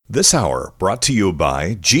This hour brought to you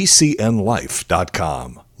by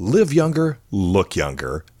GCNLife.com. Live younger, look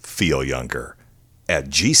younger, feel younger at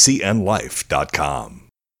GCNLife.com.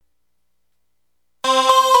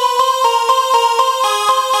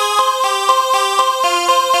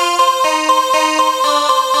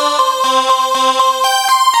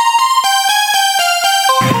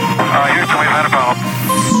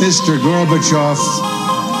 Mr. Gorbachev,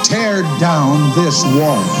 tear down this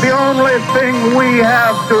wall. The only thing we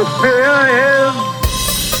have to fear is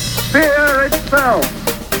fear itself.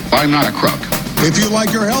 I'm not a crook. If you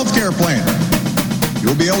like your health care plan,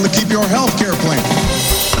 you'll be able to keep your health care plan.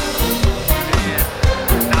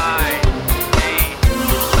 10, 9, 8,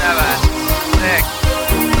 7, 6,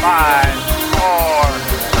 5, 4,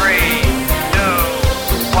 3, 2,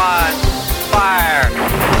 1, fire.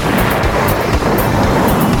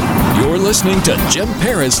 You're listening to Jim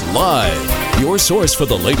Paris Live, your source for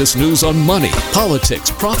the latest news on money,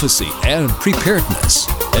 politics, prophecy, and preparedness.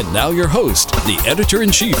 And now your host, the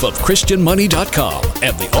editor-in-chief of ChristianMoney.com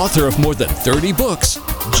and the author of more than 30 books,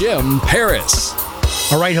 Jim Paris.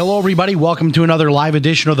 All right, hello everybody. Welcome to another live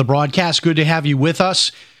edition of the broadcast. Good to have you with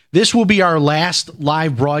us. This will be our last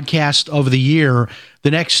live broadcast of the year.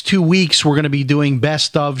 The next 2 weeks, we're going to be doing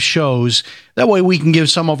best of shows. That way we can give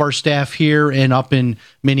some of our staff here and up in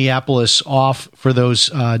Minneapolis off for those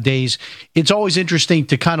days. It's always interesting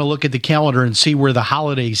to kind of look at the calendar and see where the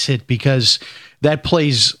holidays hit, because that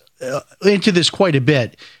plays into this quite a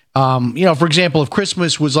bit. For example, if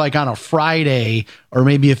Christmas was like on a Friday or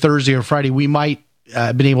maybe a Thursday or Friday, we might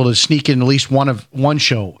have been able to sneak in at least one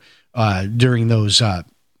show during those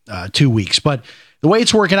 2 weeks. But the way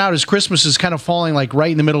it's working out is Christmas is kind of falling like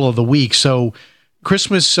right in the middle of the week. So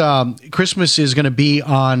Christmas is going to be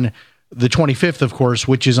on the 25th, of course,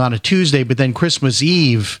 which is on a Tuesday, but then Christmas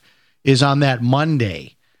Eve is on that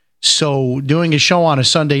Monday. So doing a show on a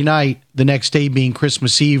Sunday night, the next day being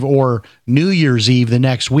Christmas Eve or New Year's Eve the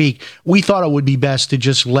next week, we thought it would be best to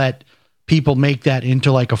just let people make that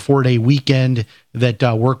into like a 4-day weekend that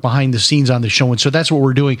work behind the scenes on the show. And so that's what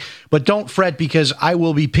we're doing. But don't fret, because I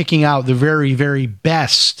will be picking out the very, very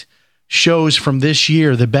best shows from this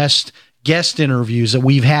year, the best guest interviews that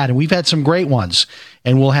we've had. And we've had some great ones,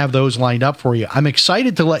 and we'll have those lined up for you. I'm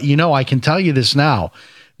excited to let you know, I can tell you this now,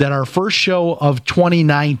 that our first show of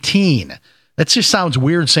 2019, that just sounds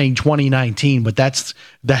weird saying 2019, but that's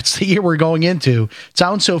the year we're going into. It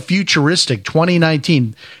sounds so futuristic,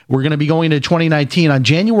 2019. We're going to be going into 2019 on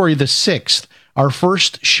January the 6th, our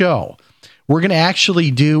first show. We're going to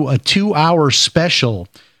actually do a 2-hour special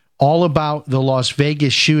all about the Las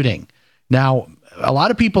Vegas shooting. Now, a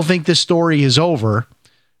lot of people think this story is over,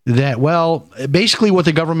 that, well, basically what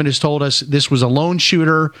the government has told us, this was a lone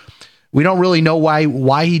shooter. We don't really know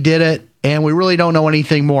why he did it, and we really don't know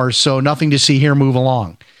anything more, so nothing to see here, move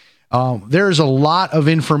along. There's a lot of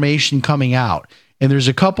information coming out, and there's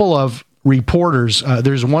a couple of reporters.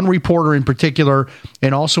 There's one reporter in particular,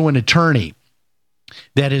 and also an attorney,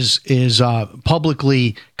 that is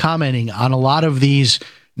publicly commenting on a lot of these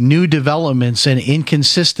new developments and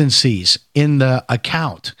inconsistencies in the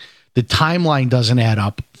account. The timeline doesn't add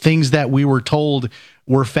up. Things that we were told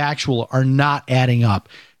were factual are not adding up.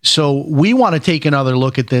 So we want to take another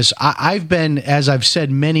look at this. I've been, as I've said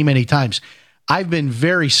many, many times, I've been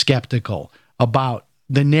very skeptical about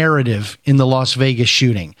the narrative in the Las Vegas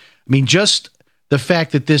shooting. I mean, just the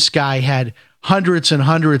fact that this guy had hundreds and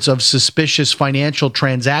hundreds of suspicious financial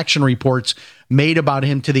transaction reports made about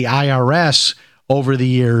him to the IRS over the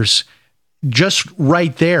years, just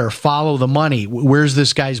right there, follow the money. Where's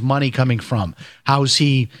this guy's money coming from? How's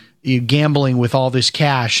he gambling with all this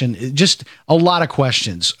cash? And just a lot of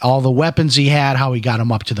questions. All the weapons he had, how he got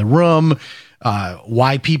them up to the room,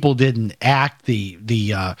 why people didn't act,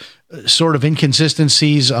 the sort of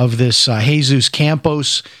inconsistencies of this Jesus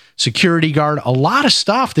Campos security guard, a lot of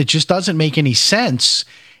stuff that just doesn't make any sense.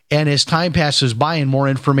 And as time passes by and more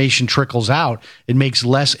information trickles out, it makes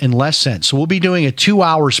less and less sense. So we'll be doing a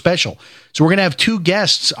 2-hour special. So we're going to have 2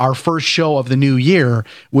 guests, our first show of the new year,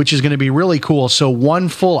 which is going to be really cool. So 1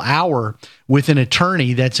 full hour with an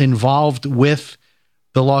attorney that's involved with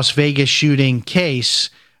the Las Vegas shooting case.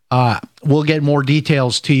 We'll get more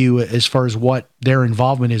details to you as far as what their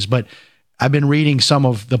involvement is. But I've been reading some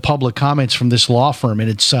of the public comments from this law firm, and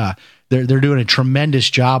it's they're doing a tremendous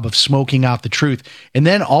job of smoking out the truth. And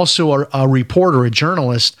then also a reporter, a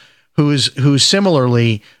journalist, who's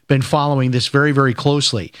similarly been following this very, very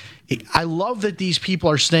closely. I love that these people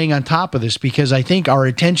are staying on top of this, because I think our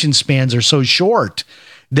attention spans are so short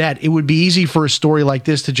that it would be easy for a story like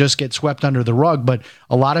this to just get swept under the rug. But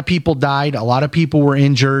a lot of people died, a lot of people were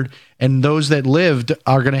injured, and those that lived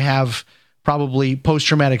are going to have probably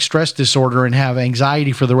post-traumatic stress disorder and have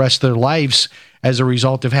anxiety for the rest of their lives as a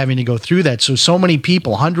result of having to go through that. So many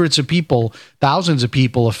people, hundreds of people, thousands of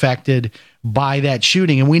people affected by that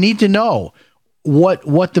shooting. And we need to know what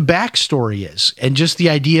the backstory is. And just the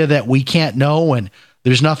idea that we can't know and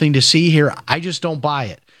there's nothing to see here, I just don't buy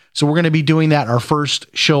it. So we're going to be doing that, our first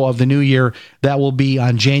show of the new year. That will be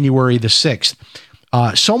on January the 6th.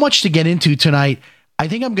 So much to get into tonight. I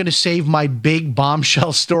think I'm going to save my big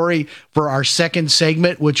bombshell story for our second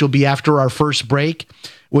segment, which will be after our first break,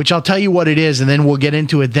 which I'll tell you what it is, and then we'll get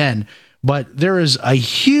into it then. But there is a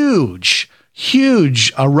huge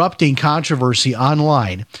erupting controversy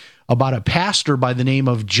online about a pastor by the name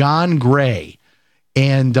of John Gray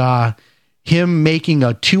and him making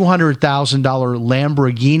a $200,000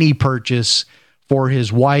 Lamborghini purchase for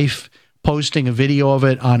his wife, posting a video of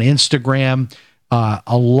it on Instagram.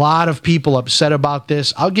 A lot of people upset about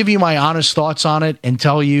this. I'll give you my honest thoughts on it and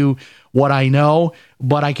tell you what I know,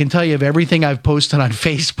 but I can tell you of everything I've posted on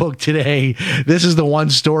Facebook today, this is the one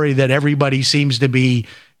story that everybody seems to be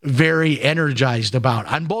very energized about,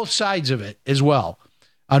 on both sides of it as well.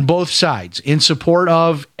 On both sides, in support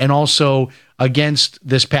of and also against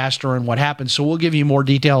this pastor and what happened. So we'll give you more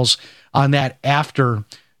details on that after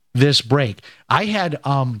this break. I had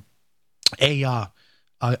an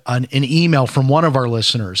email from one of our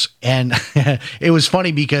listeners, and it was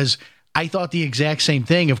funny because I thought the exact same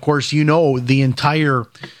thing. Of course, you know, the entire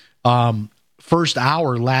first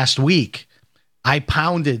hour last week, I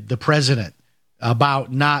pounded the president about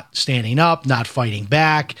not standing up, not fighting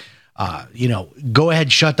back. Go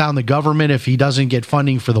ahead, shut down the government if he doesn't get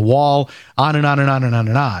funding for the wall, on and on and on and on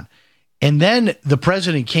and on. And then the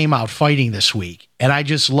president came out fighting this week, and I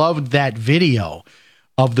just loved that video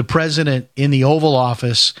of the president in the Oval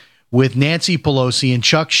Office with Nancy Pelosi and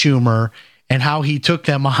Chuck Schumer, and how he took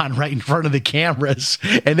them on right in front of the cameras,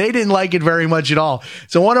 and they didn't like it very much at all.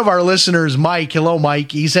 So one of our listeners, Mike, hello,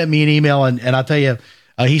 Mike, he sent me an email, and I'll tell you,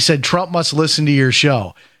 he said, Trump must listen to your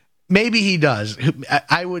show. Maybe he does.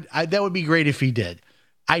 That would be great if he did.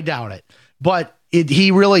 I doubt it. But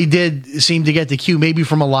he really did seem to get the cue, maybe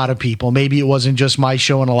from a lot of people. Maybe it wasn't just my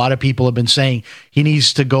show, and a lot of people have been saying he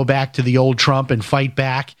needs to go back to the old Trump and fight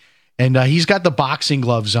back. And he's got the boxing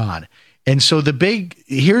gloves on. And so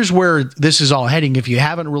here's where this is all heading. If you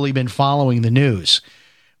haven't really been following the news,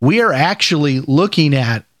 we are actually looking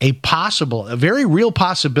at a very real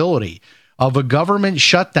possibility of a government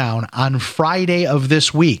shutdown on Friday of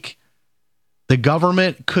this week. The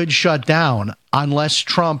government could shut down unless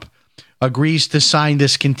Trump agrees to sign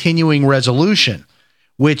this continuing resolution,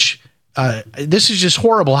 which this is just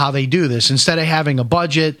horrible how they do this. Instead of having a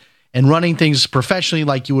budget and running things professionally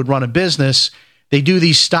like you would run a business, they do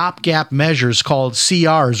these stopgap measures called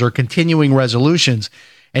CRs, or continuing resolutions.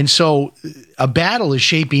 And so a battle is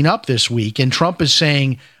shaping up this week, and Trump is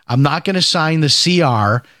saying, I'm not going to sign the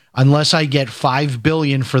CR unless I get $5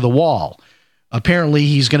 billion for the wall. Apparently,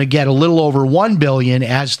 he's going to get a little over $1 billion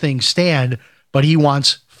as things stand, but he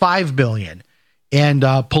wants $5 billion. And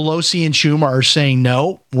Pelosi and Schumer are saying,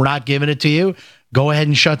 no, we're not giving it to you. Go ahead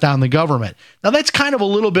and shut down the government. Now, that's kind of a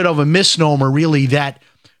little bit of a misnomer, really, that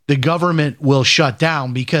the government will shut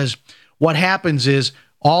down, because what happens is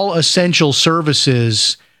all essential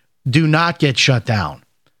services do not get shut down.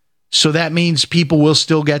 So that means people will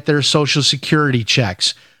still get their Social Security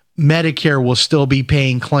checks. Medicare will still be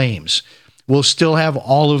paying claims. We'll still have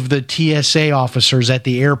all of the TSA officers at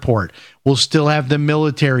the airport. We'll still have the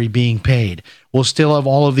military being paid. We'll still have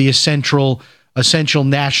all of the essential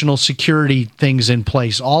national security things in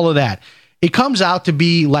place, all of that. It comes out to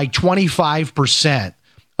be like 25%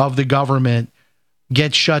 of the government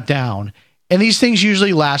gets shut down. And these things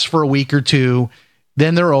usually last for a week or two.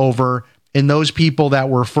 Then they're over. And those people that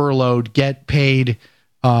were furloughed get paid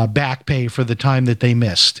back pay for the time that they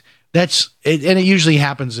missed. And it usually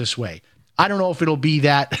happens this way. I don't know if it'll be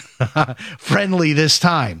that friendly this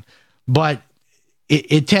time, but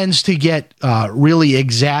it tends to get really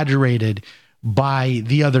exaggerated by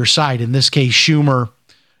the other side. In this case, Schumer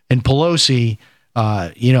and Pelosi,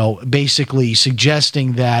 basically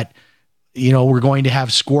suggesting that, we're going to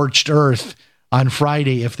have scorched earth on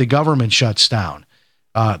Friday if the government shuts down.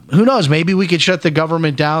 Who knows? Maybe we could shut the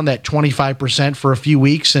government down, that 25% for a few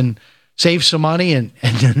weeks, and save some money and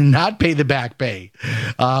not pay the back pay.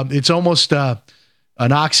 It's almost an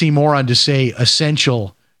oxymoron to say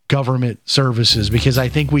essential government services, because I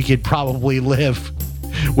think we could probably live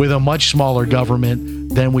with a much smaller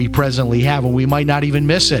government than we presently have, and we might not even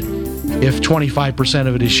miss it if 25%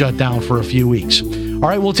 of it is shut down for a few weeks. All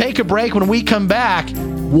right, we'll take a break. When we come back,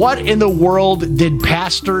 what in the world did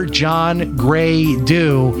Pastor John Gray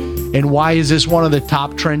do? And why is this one of the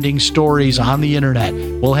top trending stories on the internet?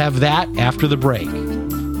 We'll have that after the break.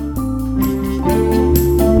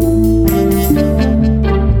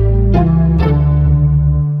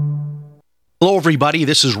 Hello, everybody.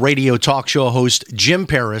 This is radio talk show host Jim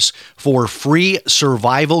Paris for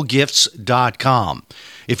FreeSurvivalGifts.com.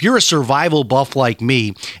 If you're a survival buff like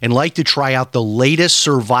me and like to try out the latest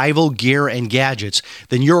survival gear and gadgets,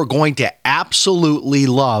 then you're going to absolutely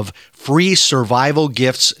love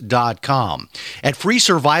FreeSurvivalGifts.com. At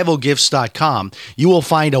FreeSurvivalGifts.com, you will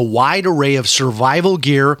find a wide array of survival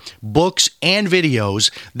gear, books, and videos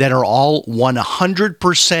that are all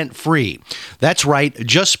 100% free. That's right,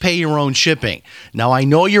 just pay your own shipping. Now, I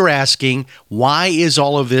know you're asking, why is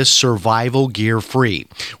all of this survival gear free?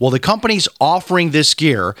 Well, the companies offering this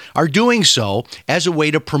gear are doing so as a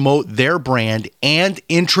way to promote their brand and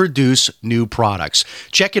introduce new products.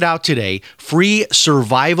 Check it out today,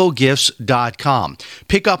 FreeSurvivalGifts.com.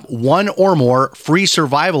 Pick up one or more free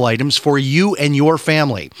survival items for you and your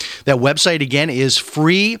family. That website again is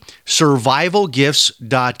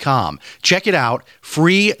FreeSurvivalGifts.com. Check it out,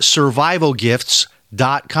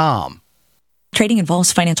 FreeSurvivalGifts.com. Trading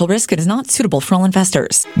involves financial risk. It is not suitable for all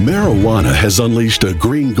investors. Marijuana has unleashed a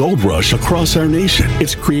green gold rush across our nation.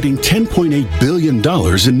 It's creating $10.8 billion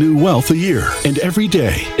in new wealth a year. And every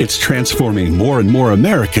day, it's transforming more and more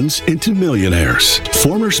Americans into millionaires.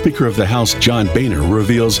 Former Speaker of the House John Boehner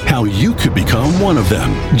reveals how you could become one of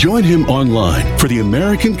them. Join him online for the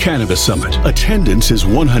American Cannabis Summit. Attendance is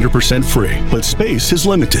 100% free, but space is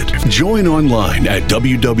limited. Join online at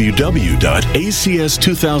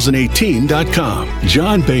www.acs2018.com.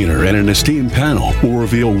 John Boehner and an esteemed panel will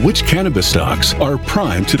reveal which cannabis stocks are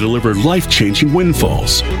primed to deliver life-changing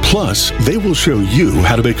windfalls. Plus, they will show you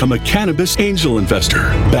how to become a cannabis angel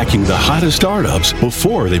investor, backing the hottest startups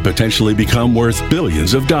before they potentially become worth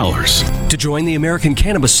billions of dollars. To join the American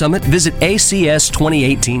Cannabis Summit, visit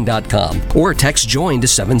acs2018.com or text JOIN to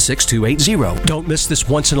 76280. Don't miss this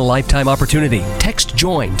once-in-a-lifetime opportunity. Text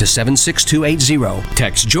JOIN to 76280.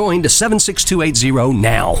 Text JOIN to 76280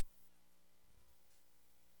 now.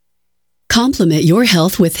 Complement your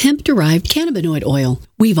health with hemp-derived cannabinoid oil.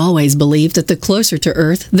 We've always believed that the closer to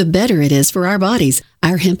Earth, the better it is for our bodies.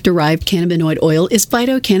 Our hemp-derived cannabinoid oil is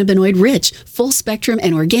phytocannabinoid-rich, full-spectrum,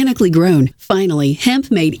 and organically grown. Finally, hemp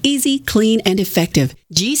made easy, clean, and effective.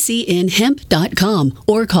 GCNhemp.com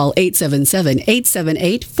or call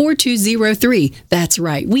 877-878-4203. That's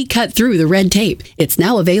right, we cut through the red tape. It's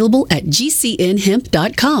now available at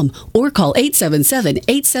GCNhemp.com or call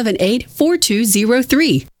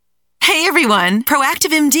 877-878-4203. Hey everyone! Proactive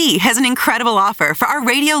MD has an incredible offer for our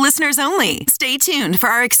radio listeners only. Stay tuned for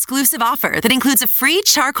our exclusive offer that includes a free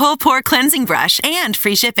charcoal pore cleansing brush and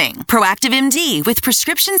free shipping. Proactive MD with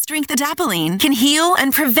prescription strength adapalene can heal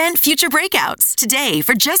and prevent future breakouts. Today,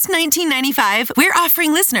 for just $19.95, we're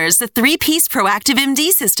offering listeners the 3-piece Proactive MD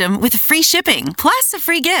system with free shipping, plus a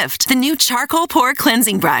free gift, the new charcoal pore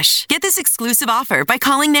cleansing brush. Get this exclusive offer by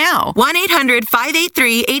calling now,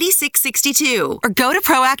 1-800-583-8662, or go to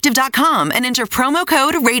proactive.com and enter promo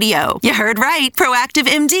code RADIO. You heard right. Proactive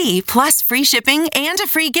MD plus free shipping and a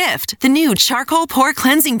free gift. The new charcoal pore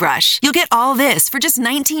cleansing brush. You'll get all this for just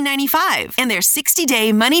 $19.95 and their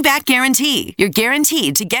 60-day money-back guarantee. You're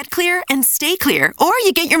guaranteed to get clear and stay clear, or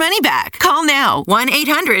you get your money back. Call now.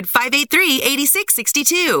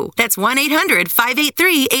 1-800-583-8662. That's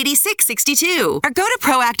 1-800-583-8662. Or go to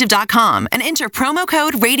proactive.com and enter promo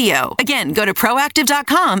code RADIO. Again, go to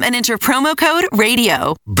proactive.com and enter promo code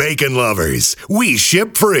RADIO. Bacon lovers, we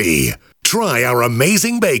ship free. Try our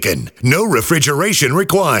amazing bacon. No refrigeration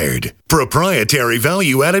required. Proprietary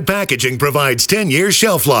value-added packaging provides 10-year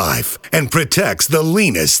shelf life and protects the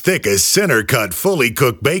leanest, thickest, center-cut, fully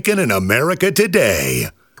cooked bacon in America today.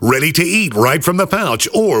 Ready to eat right from the pouch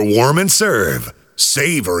or warm and serve.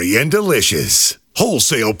 Savory and delicious.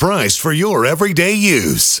 Wholesale price for your everyday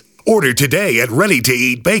use. Order today at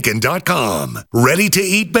readytoeatbacon.com.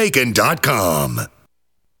 readytoeatbacon.com.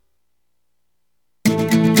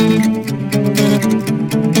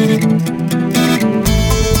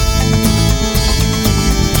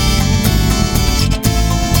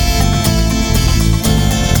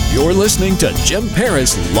 You're listening to Jim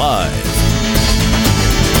Paris Live.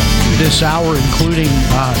 This hour, including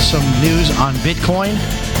some news on Bitcoin,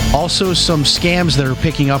 also some scams that are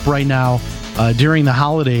picking up right now during the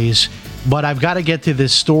holidays. But I've got to get to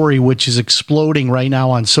this story, which is exploding right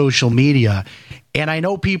now on social media. And I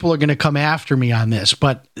know people are going to come after me on this,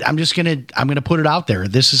 but I'm going to put it out there.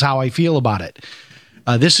 This is how I feel about it.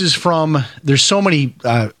 This is from, there's so many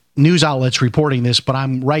news outlets reporting this, but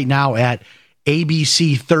I'm right now at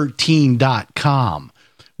ABC13.com,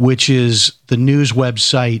 which is the news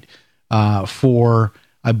website for,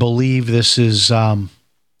 I believe this is, I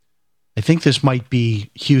think this might be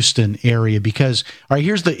Houston area because, all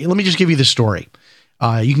right, let me just give you the story.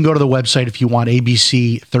 You can go to the website if you want,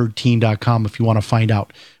 abc13.com, if you want to find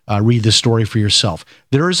out, read the story for yourself.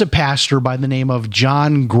 There is a pastor by the name of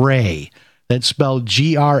John Gray, that's spelled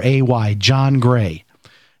Gray, John Gray.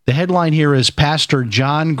 The headline here is Pastor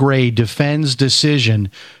John Gray defends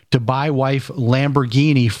decision to buy wife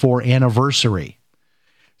Lamborghini for anniversary.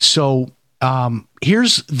 So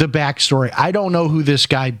here's the backstory. I don't know who this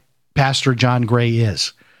guy, Pastor John Gray,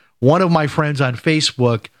 is. One of my friends on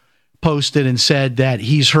Facebook posted and said that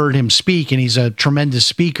he's heard him speak and he's a tremendous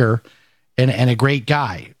speaker and a great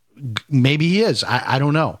guy. Maybe he is. I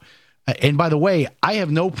don't know. And by the way, I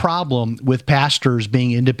have no problem with pastors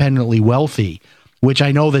being independently wealthy, which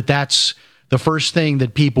I know that that's the first thing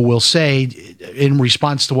that people will say in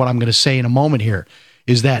response to what I'm going to say in a moment here,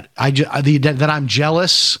 is that that I'm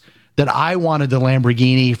jealous that I wanted the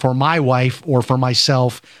Lamborghini for my wife or for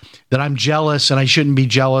myself, that I'm jealous and I shouldn't be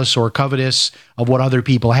jealous or covetous of what other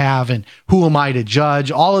people have, and who am I to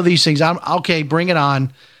judge? All of these things. I'm okay, bring it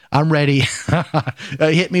on. I'm ready.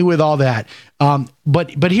 Hit me with all that.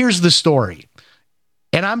 But here's the story.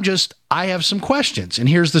 And I have some questions, and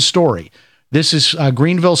here's the story. This is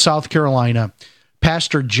Greenville, South Carolina.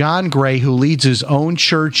 Pastor John Gray, who leads his own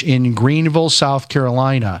church in Greenville, South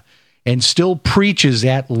Carolina, and still preaches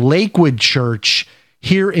at Lakewood Church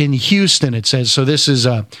here in Houston, it says. So this is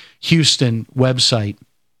a Houston website.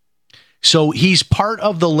 So he's part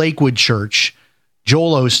of the Lakewood Church,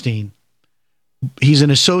 Joel Osteen. He's an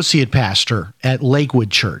associate pastor at Lakewood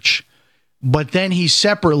Church. But then he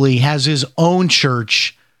separately has his own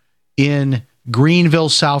church in Greenville,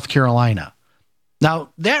 South Carolina. Now,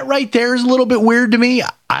 that right there is a little bit weird to me.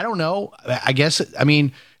 I don't know. I guess, I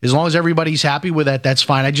mean, as long as everybody's happy with that, that's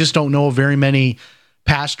fine. I just don't know of very many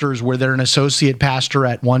pastors where they're an associate pastor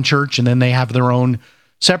at one church and then they have their own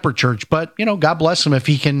separate church. But, God bless him if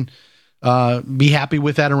he can be happy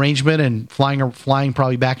with that arrangement and flying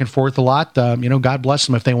probably back and forth a lot. God bless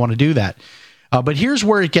them if they want to do that. But here's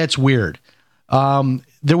where it gets weird.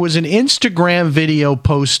 There was an Instagram video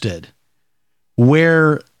posted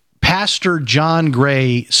where Pastor John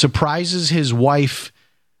Gray surprises his wife.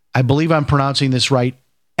 I believe I'm pronouncing this right.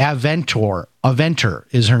 Aventer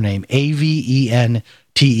is her name. Aventer.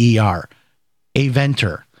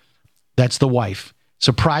 Aventer. That's the wife.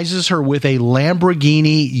 Surprises her with a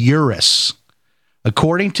Lamborghini Urus.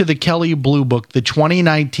 According to the Kelley Blue Book, the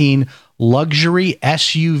 2019 luxury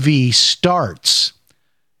SUV starts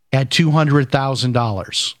at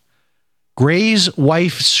 $200,000. Gray's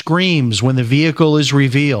wife screams when the vehicle is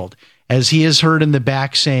revealed, as he is heard in the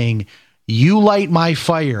back saying, "You light my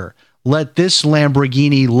fire. Let this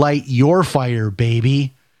Lamborghini light your fire,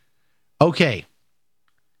 baby." Okay.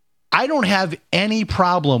 I don't have any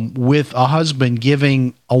problem with a husband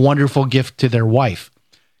giving a wonderful gift to their wife,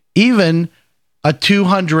 even a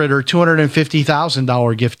 $200,000 or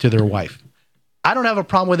 $250,000 gift to their wife. I don't have a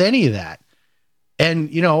problem with any of that. And,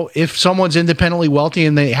 if someone's independently wealthy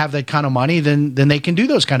and they have that kind of money, then they can do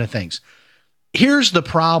those kind of things. Here's the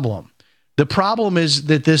problem. The problem is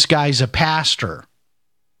that this guy's a pastor.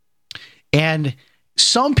 And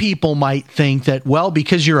some people might think that, well,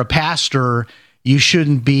 because you're a pastor, you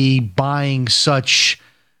shouldn't be buying such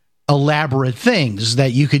elaborate things,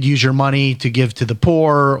 that you could use your money to give to the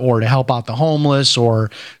poor or to help out the homeless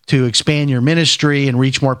or to expand your ministry and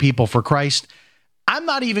reach more people for Christ. I'm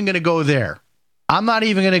not even going to go there.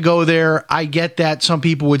 I get that some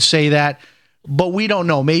people would say that, but we don't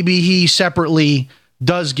know. Maybe he separately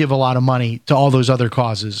does give a lot of money to all those other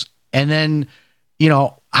causes. And then,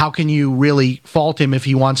 how can you really fault him if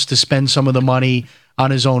he wants to spend some of the money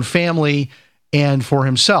on his own family and for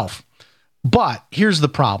himself? But here's the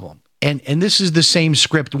problem. And this is the same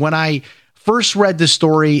script. When I first read the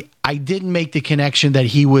story, I didn't make the connection that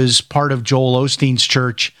he was part of Joel Osteen's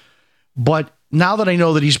church. But now that I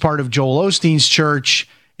know that he's part of Joel Osteen's church,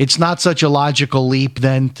 it's not such a logical leap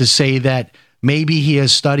then to say that maybe he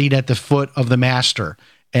has studied at the foot of the master,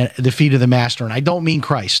 at the feet of the master. And I don't mean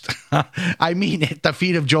Christ. I mean at the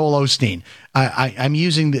feet of Joel Osteen. I'm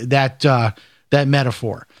using that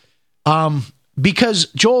metaphor. Because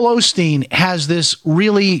Joel Osteen has this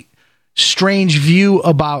really strange view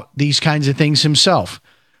about these kinds of things himself.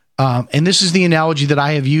 And this is the analogy that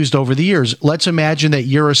I have used over the years. Let's imagine that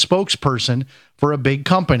you're a spokesperson for a big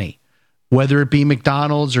company, whether it be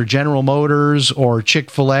McDonald's or General Motors or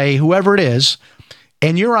Chick-fil-A, whoever it is,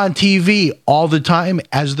 and you're on TV all the time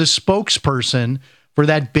as the spokesperson for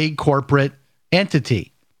that big corporate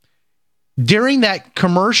entity. During that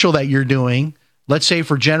commercial that you're doing, let's say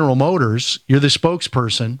for General Motors, you're the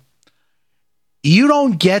spokesperson, you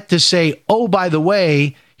don't get to say, oh, by the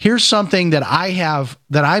way, here's something that I have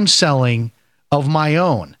that I'm selling of my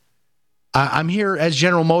own. I'm here as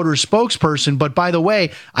General Motors spokesperson, but by the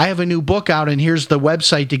way, I have a new book out, and here's the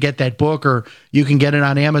website to get that book, or you can get it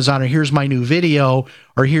on Amazon, or here's my new video,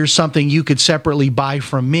 or here's something you could separately buy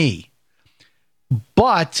from me.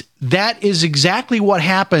 But that is exactly what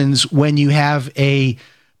happens when you have a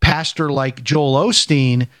pastor like Joel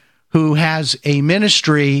Osteen, who has a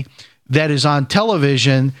ministry that is on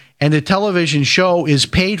television, and the television show is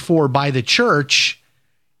paid for by the church,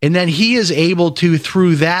 and then he is able to,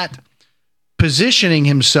 through that positioning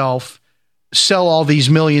himself, sell all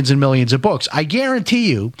these millions and millions of books. I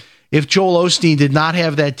guarantee you, if Joel Osteen did not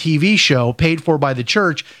have that TV show paid for by the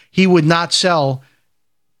church, he would not sell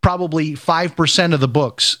probably 5% of the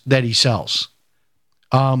books that he sells.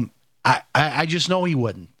 I just know he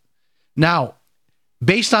wouldn't. Now,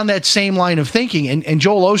 based on that same line of thinking, and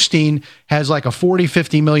Joel Osteen has like a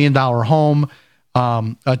 $40-50 million home,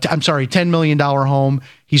 $10 million home.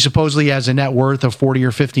 He supposedly has a net worth of $40 or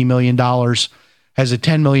 $50 million, has a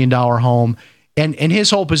 $10 million home. And his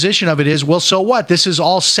whole position of it is, well, so what? This is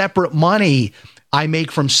all separate money I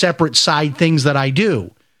make from separate side things that I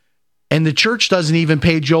do. And the church doesn't even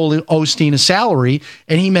pay Joel Osteen a salary,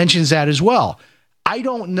 and he mentions that as well. I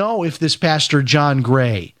don't know if this Pastor John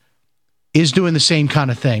Gray is doing the same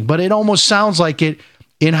kind of thing, but it almost sounds like it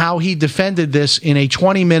in how he defended this in a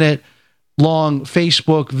 20-minute long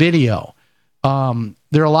Facebook video.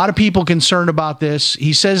 There are a lot of people concerned about this.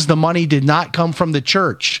 He says the money did not come from the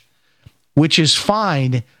church, which is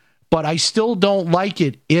fine, but I still don't like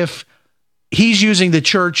it if he's using the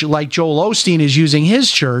church like Joel Osteen is using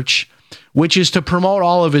his church, which is to promote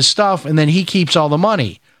all of his stuff, and then he keeps all the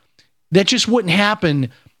money. That just wouldn't happen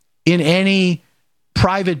in any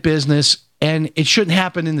private business, and it shouldn't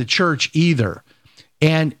happen in the church either.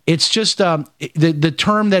 And it's just the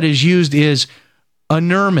term that is used is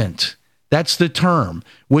annulment. That's the term,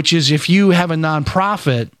 which is if you have a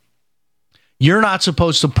nonprofit, you're not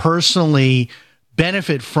supposed to personally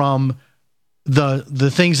benefit from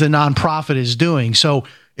the things the nonprofit is doing. So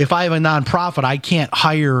if I have a nonprofit, I can't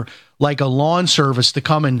hire like a lawn service to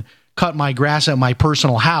come and cut my grass at my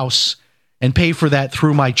personal house and pay for that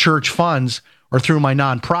through my church funds or through my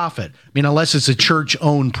nonprofit. I mean, unless it's a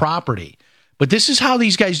church-owned property. But this is how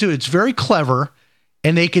these guys do it. It's very clever,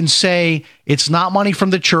 and they can say, it's not money from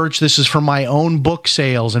the church. This is from my own book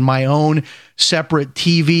sales and my own separate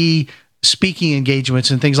TV speaking engagements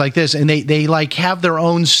and things like this. And they like have their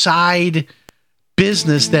own side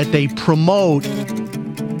business that they promote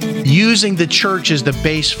using the church as the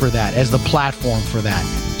base for that, as the platform for that.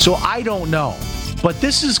 So I don't know. But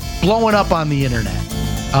this is blowing up on the internet.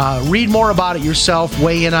 Read more about it yourself.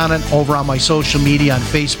 Weigh in on it over on my social media, on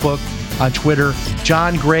Facebook, on Twitter.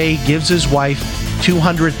 John Gray gives his wife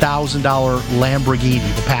 $200,000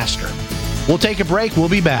 Lamborghini, the pastor. We'll take a break. We'll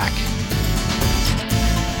be back.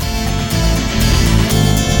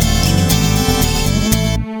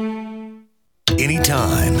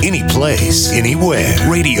 Anytime, any place, anywhere.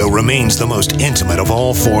 Radio remains the most intimate of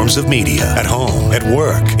all forms of media. At home, at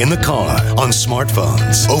work, in the car, on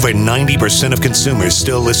smartphones. Over 90% of consumers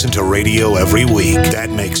still listen to radio every week. That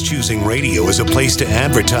makes choosing radio as a place to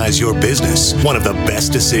advertise your business one of the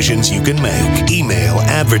best decisions you can make. Email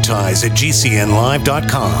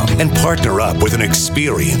advertise@gcnlive.com and partner up with an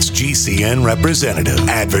experienced GCN representative.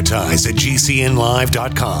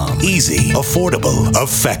 Advertise@gcnlive.com. Easy, affordable,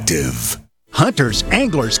 effective. Hunters,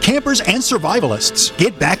 anglers, campers, and survivalists.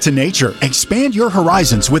 Get back to nature. Expand your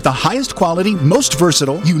horizons with the highest quality, most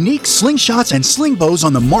versatile, unique slingshots and sling bows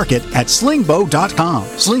on the market at slingbow.com.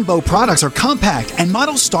 Sling bow products are compact and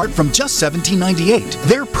models start from just $17.98.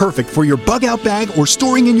 They're perfect for your bug out bag or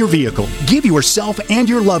storing in your vehicle. Give yourself and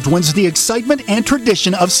your loved ones the excitement and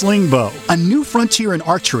tradition of sling bow. A new frontier in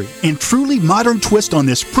archery and truly modern twist on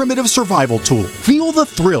this primitive survival tool. Feel the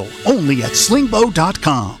thrill only at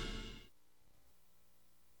slingbow.com.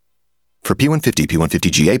 For P150,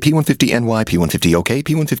 P150GA, P150NY, P150OK,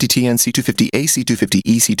 P150TN, C250A,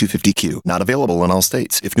 C250E, C250Q. Not available in all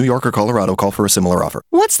states. If New York or Colorado, call for a similar offer.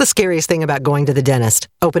 What's the scariest thing about going to the dentist?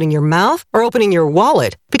 Opening your mouth or opening your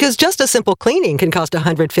wallet? Because just a simple cleaning can cost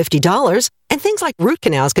 $150, and things like root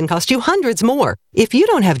canals can cost you hundreds more. If you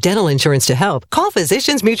don't have dental insurance to help, call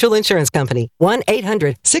Physicians Mutual Insurance Company,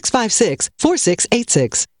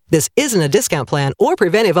 1-800-656-4686. This isn't a discount plan or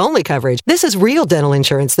preventive-only coverage. This is real dental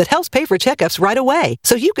insurance that helps pay for checkups right away.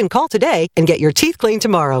 So you can call today and get your teeth cleaned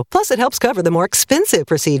tomorrow. Plus, it helps cover the more expensive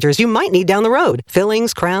procedures you might need down the road.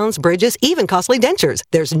 Fillings, crowns, bridges, even costly dentures.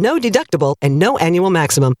 There's no deductible and no annual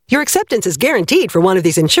maximum. Your acceptance is guaranteed for one of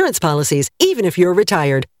these insurance policies, even if you're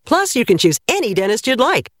retired. Plus, you can choose any dentist you'd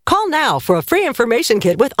like. Call now for a free information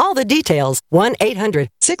kit with all the details.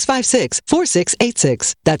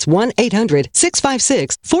 1-800-656-4686. That's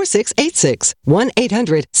 1-800-656-4686.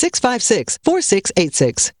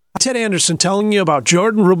 1-800-656-4686. Ted Anderson telling you about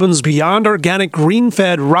Jordan Rubin's Beyond Organic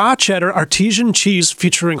Green-Fed Raw Cheddar Artesian Cheese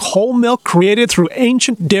featuring whole milk created through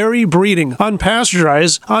ancient dairy breeding,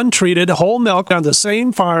 unpasteurized, untreated whole milk on the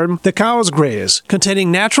same farm the cows graze,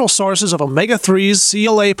 containing natural sources of omega-3s,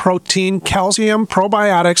 CLA protein, calcium,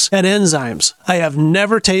 probiotics, and enzymes. I have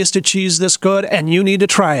never tasted cheese this good, and you need to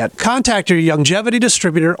try it. Contact your Longevity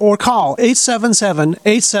distributor or call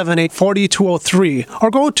 877-878-4203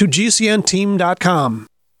 or go to gcnteam.com.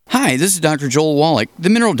 Hi, this is Dr. Joel Wallach, the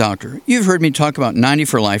Mineral Doctor. You've heard me talk about 90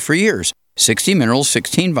 for Life for years. 60 minerals,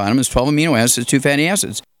 16 vitamins, 12 amino acids, 2 fatty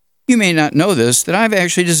acids. You may not know this, that I've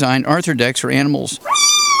actually designed Arthrodex for animals.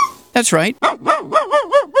 That's right.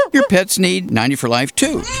 Your pets need 90 for Life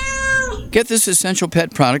too. Get this essential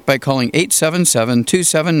pet product by calling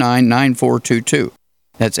 877-279-9422.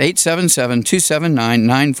 That's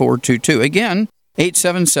 877-279-9422. Again,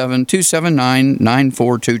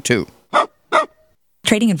 877-279-9422.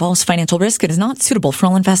 Trading involves financial risk and is not suitable for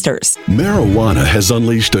all investors. Marijuana has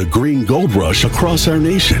unleashed a green gold rush across our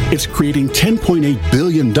nation. It's creating $10.8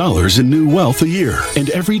 billion in new wealth a year. And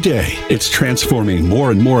every day, it's transforming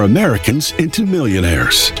more and more Americans into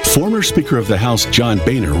millionaires. Former Speaker of the House John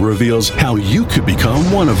Boehner reveals how you could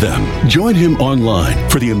become one of them. Join him online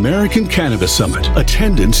for the American Cannabis Summit.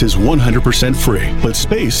 Attendance is 100% free, but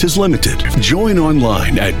space is limited. Join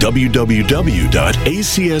online at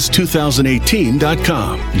www.acs2018.com.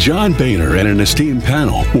 John Boehner and an esteemed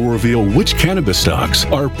panel will reveal which cannabis stocks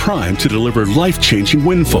are primed to deliver life-changing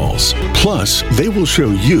windfalls. Plus, they will show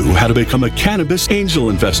you how to become a cannabis angel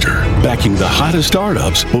investor, backing the hottest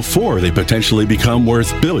startups before they potentially become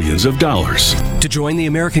worth billions of dollars. To join the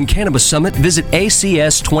American Cannabis Summit, visit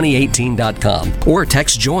acs2018.com or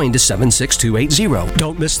text JOIN to 76280.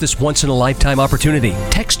 Don't miss this once-in-a-lifetime opportunity.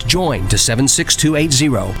 Text JOIN to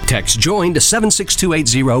 76280. Text JOIN to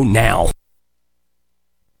 76280 now.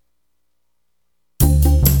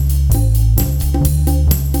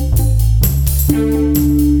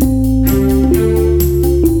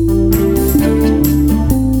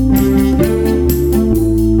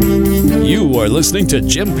 You are listening to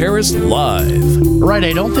Jim Paris Live. Right,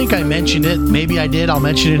 I don't think I mentioned it. Maybe I did. I'll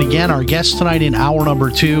mention it again. Our guest tonight in hour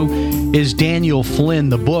number 2 is Daniel Flynn.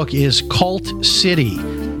 The book is Cult City.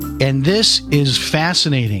 And this is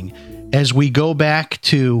fascinating as we go back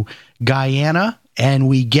to Guyana and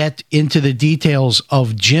we get into the details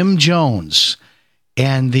of Jim Jones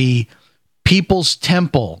and the People's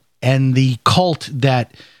Temple and the cult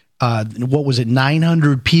that,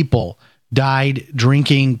 900 people died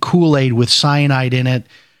drinking Kool-Aid with cyanide in it,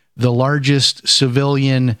 the largest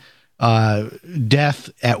civilian death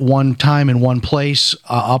at one time in one place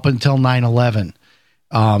up until 9/11.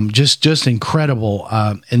 Just incredible.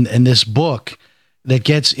 In this book that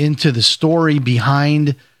gets into the story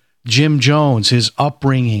behind Jim Jones, his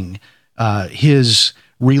upbringing, his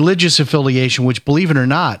religious affiliation, which, believe it or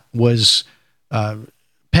not, was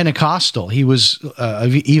Pentecostal. He was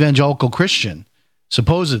an evangelical Christian,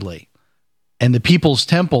 supposedly. And the People's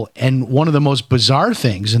Temple. And one of the most bizarre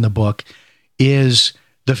things in the book is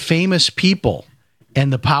the famous people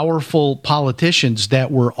and the powerful politicians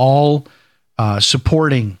that were all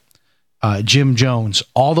supporting Jim Jones,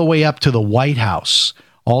 all the way up to the White House,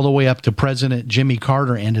 all the way up to President Jimmy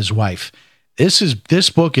Carter and his wife.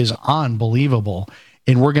 This book is unbelievable.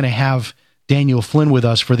 And we're going to have Daniel Flynn with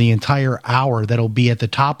us for the entire hour. That'll be at the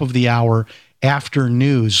top of the hour after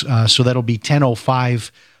news. So that'll be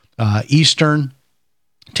 10:05 Eastern,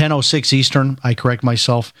 10:06 Eastern. I correct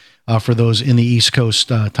myself for those in the East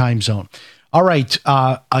Coast time zone. All right.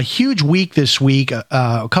 A huge week this week.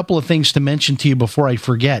 A couple of things to mention to you before I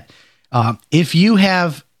forget. If you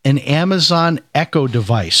have an Amazon Echo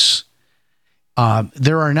device,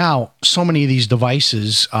 there are now so many of these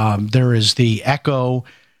devices. There is the Echo,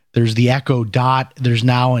 there's the Echo Dot, there's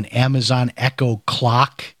now an Amazon Echo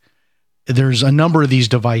Clock. There's a number of these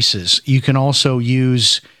devices. You can also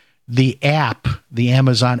use the app, the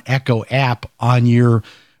Amazon Echo app on your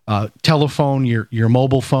telephone, your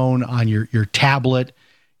mobile phone, on your tablet.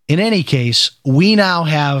 In any case, we now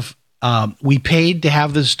have, we paid to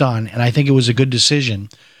have this done, and I think it was a good decision,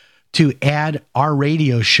 to add our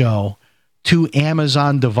radio show to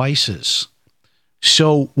Amazon devices.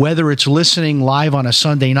 So whether it's listening live on a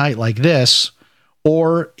Sunday night like this,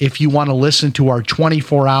 or if you want to listen to our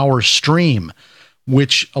 24-hour stream,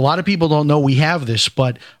 which a lot of people don't know we have this,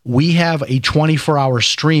 but we have a 24-hour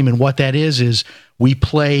stream. And what that is we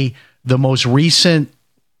play the most recent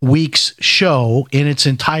week's show in its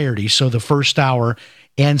entirety. So the first hour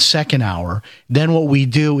and second hour. Then what we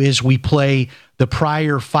do is we play the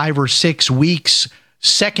prior 5 or 6 weeks'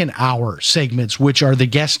 second hour segments, which are the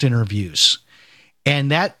guest interviews.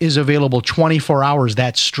 And that is available 24 hours,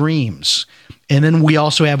 that streams. And then we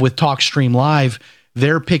also have with TalkStream Live,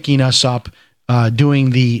 they're picking us up,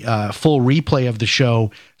 doing the full replay of the show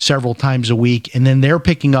several times a week. And then they're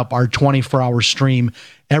picking up our 24-hour stream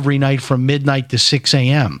every night from midnight to 6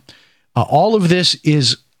 a.m. All of this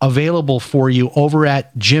is available for you over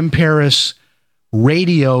at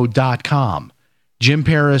JimParisRadio.com.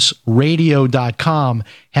 JimParisRadio.com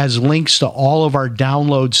has links to all of our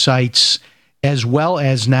download sites, as well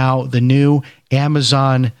as now the new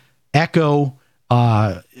Amazon Echo.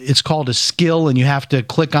 It's called a skill, and you have to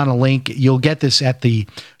click on a link. You'll get this at the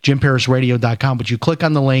JimParisRadio.com, but you click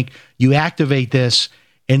on the link, you activate this,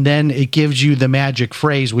 and then it gives you the magic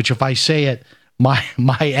phrase, which if I say it, my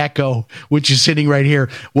Echo, which is sitting right here,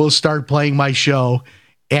 will start playing my show,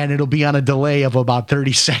 and it'll be on a delay of about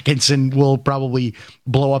 30 seconds, and we'll probably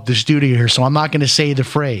blow up the studio here. So I'm not going to say the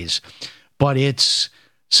phrase, but it's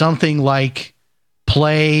something like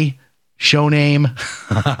play, show name,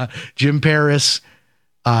 Jim Paris,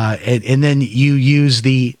 and then you use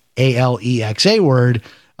the ALEXA word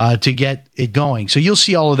to get it going. So you'll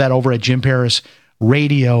see all of that over at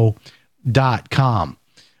JimParisRadio.com.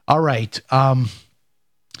 All right. I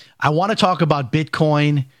want to talk about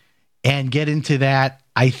Bitcoin and get into that.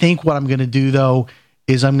 I think what I'm going to do, though,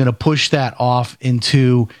 is I'm going to push that off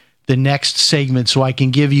into the next segment so I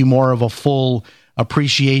can give you more of a full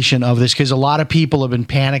appreciation of this, because a lot of people have been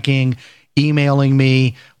panicking, emailing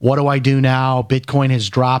me, what do I do now? Bitcoin has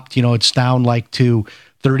dropped, it's down like to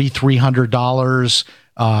 $3,300.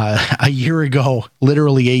 A year ago,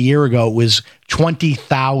 literally a year ago, it was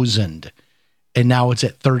 20,000, and now it's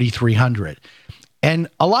at 3,300. And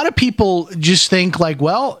a lot of people just think like,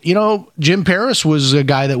 well, Jim Paris was a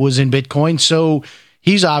guy that was in Bitcoin, so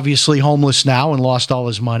he's obviously homeless now and lost all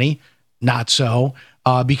his money. Not so,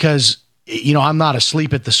 because I'm not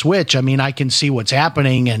asleep at the switch. I mean, I can see what's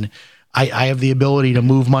happening, and I have the ability to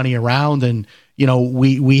move money around, and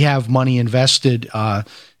we have money invested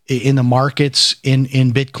in the markets in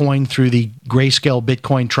Bitcoin through the Grayscale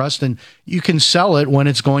Bitcoin Trust, and you can sell it when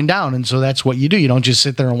it's going down. And so that's what you do. You don't just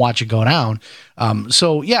sit there and watch it go down.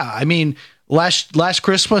 So yeah, I mean, last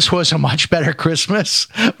Christmas was a much better Christmas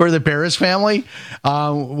for the Paris family.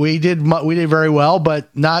 We did very well, but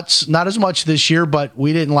not as much this year, but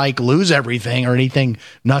we didn't lose everything or anything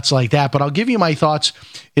nuts like that. But I'll give you my thoughts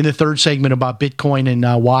in the third segment about Bitcoin and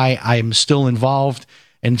why I'm still involved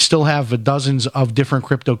and still have dozens of different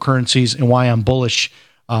cryptocurrencies and why I'm bullish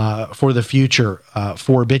for the future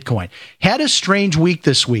for Bitcoin. Had a strange week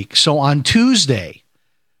this week. So on Tuesday,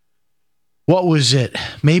 what was it?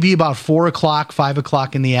 Maybe about 4 o'clock, 5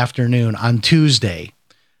 o'clock in the afternoon on Tuesday,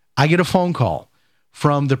 I get a phone call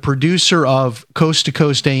from the producer of Coast to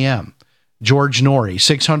Coast AM, George Norrie,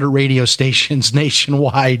 600 radio stations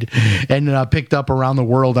nationwide and picked up around the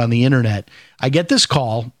world on the internet. I get this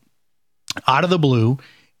call out of the blue,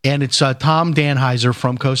 and it's Tom Danheiser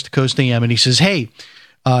from Coast to Coast AM, and he says, hey,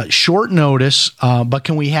 short notice, but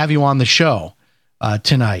can we have you on the show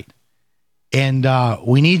tonight? And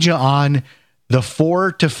we need you on the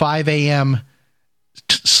 4 to 5 a.m.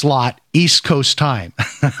 slot, East Coast time.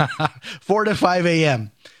 4 to 5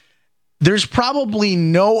 a.m. There's probably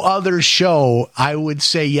no other show I would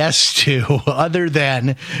say yes to other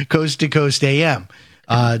than Coast to Coast AM.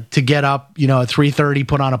 To get up, at 3:30,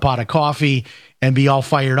 put on a pot of coffee, and be all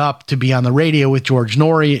fired up to be on the radio with George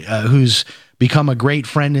Norrie, who's become a great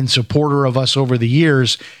friend and supporter of us over the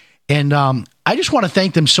years. And I just want to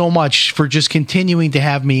thank them so much for just continuing to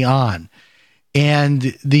have me on.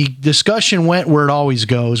 And the discussion went where it always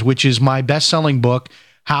goes, which is my best-selling book,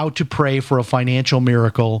 How to Pray for a Financial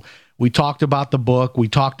Miracle. We talked about the book. We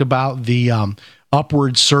talked about the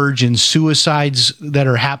upward surge in suicides that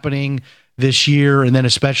are happening this year, and then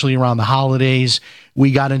especially around the holidays.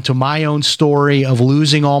 We got into my own story of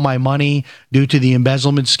losing all my money due to the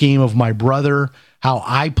embezzlement scheme of my brother, how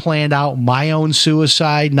I planned out my own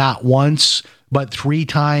suicide, not once, but 3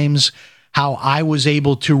 times, how I was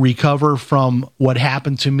able to recover from what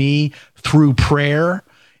happened to me through prayer,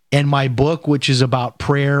 and my book, which is about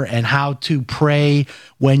prayer and how to pray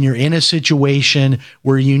when you're in a situation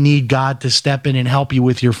where you need God to step in and help you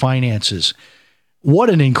with your finances. What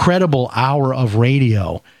an incredible hour of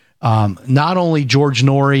radio. Not only George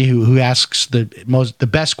Norrie, who asks the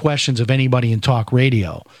best questions of anybody in talk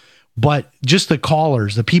radio, but just the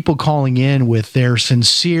callers, the people calling in with their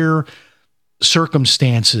sincere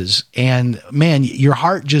circumstances. And man, your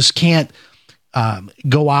heart just can't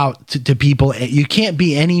go out to people. You can't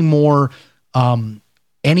be any more, I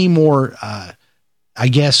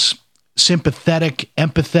guess, sympathetic,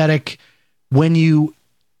 empathetic when you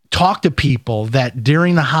talk to people that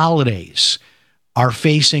during the holidays are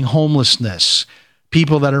facing homelessness,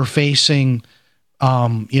 people that are facing,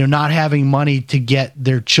 not having money to get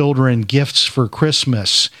their children gifts for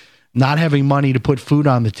Christmas, not having money to put food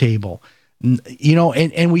on the table.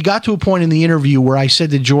 And we got to a point in the interview where I said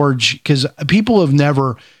to George, because people have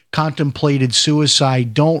never contemplated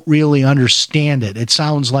suicide, don't really understand it. It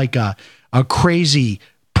sounds like a crazy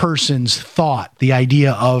person's thought, the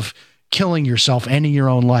idea of killing yourself, ending your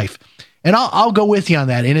own life. And I'll go with you on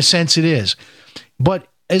that. In a sense, it is. But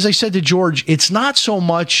as I said to George, it's not so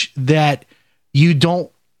much that you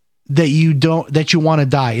want to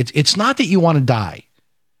die. It's not that you want to die.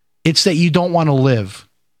 It's that you don't want to live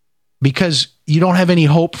because you don't have any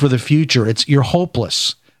hope for the future. You're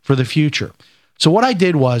hopeless for the future. So what I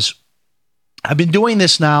did was, I've been doing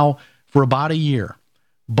this now for about a year,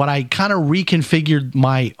 but I kind of reconfigured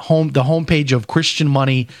the homepage of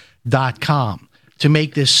christianmoney.com to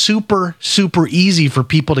make this super, super easy for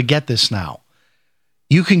people to get this now.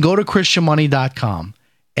 You can go to christianmoney.com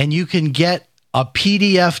and you can get a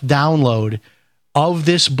PDF download of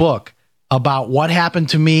this book about what happened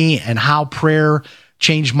to me and how prayer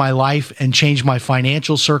changed my life and changed my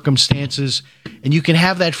financial circumstances. And you can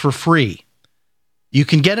have that for free. You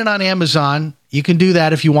can get it on Amazon. You can do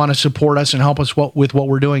that if you want to support us and help us with what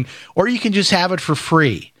we're doing. Or you can just have it for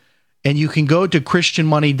free. And you can go to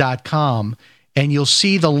christianmoney.com and you'll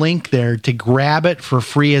see the link there to grab it for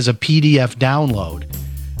free as a PDF download.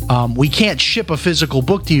 We can't ship a physical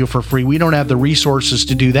book to you for free. We don't have the resources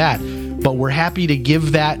to do that. But we're happy to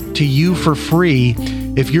give that to you for free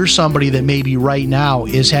if you're somebody that maybe right now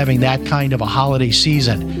is having that kind of a holiday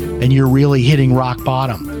season and you're really hitting rock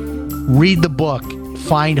bottom. Read the book,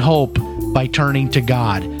 Find Hope by Turning to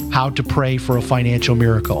God, How to Pray for a Financial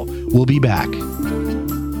Miracle. We'll be back.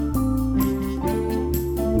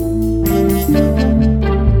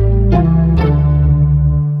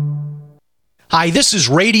 Hi, this is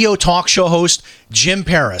radio talk show host Jim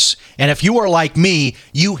Paris. And if you are like me,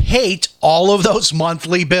 you hate all of those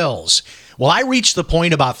monthly bills. Well, I reached the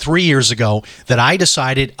point about 3 years ago that I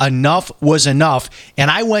decided enough was enough, and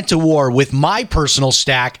I went to war with my personal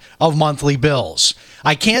stack of monthly bills.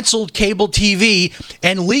 I canceled cable TV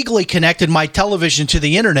and legally connected my television to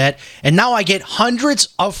the internet, and now I get hundreds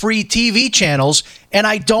of free TV channels, and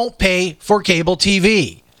I don't pay for cable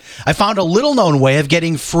TV. I found a little-known way of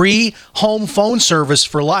getting free home phone service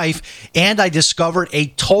for life, and I discovered a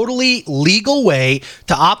totally legal way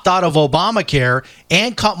to opt out of Obamacare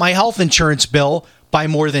and cut my health insurance bill by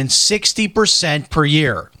more than 60% per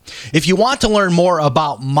year. If you want to learn more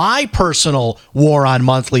about my personal war on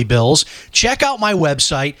monthly bills, check out my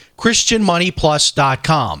website,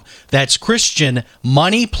 christianmoneyplus.com. That's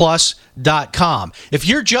christianmoneyplus.com. If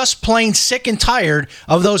you're just plain sick and tired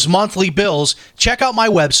of those monthly bills, check out my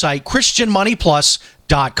website,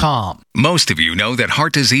 christianmoneyplus.com. Most of you know that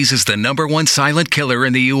heart disease is the #1 silent killer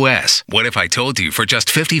in the U.S. What if I told you for just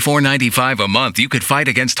 $54.95 a month you could fight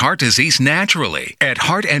against heart disease naturally? At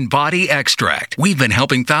Heart and Body Extract, we've been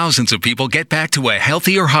helping thousands of people get back to a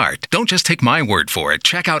healthier heart. Don't just take my word for it.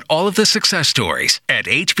 Check out all of the success stories at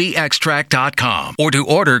hbextract.com. Or to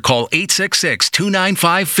order, call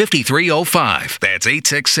 866-295-5305. That's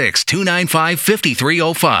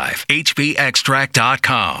 866-295-5305.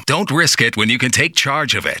 hbextract.com. Don't risk it when you can take charge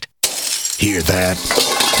of it. Hear that?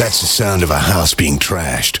 That's the sound of a house being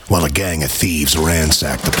trashed while a gang of thieves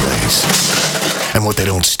ransack the place. And what they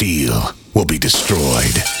don't steal will be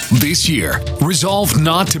destroyed. This year, resolve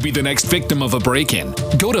not to be the next victim of a break-in.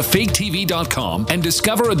 Go to faketv.com and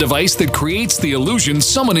discover a device that creates the illusion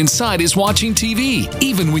someone inside is watching TV,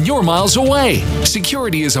 even when you're miles away.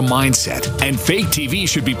 Security is a mindset, and Fake TV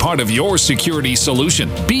should be part of your security solution.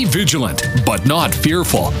 Be vigilant, but not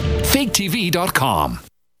fearful. faketv.com.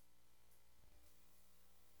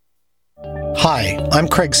 Hi, I'm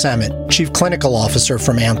Craig Samet, Chief Clinical Officer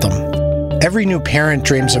from Anthem. Every new parent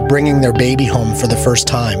dreams of bringing their baby home for the first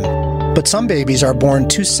time, but some babies are born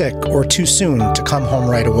too sick or too soon to come home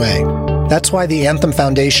right away. That's why the Anthem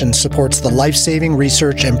Foundation supports the life-saving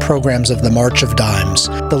research and programs of the March of Dimes,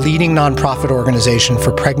 the leading nonprofit organization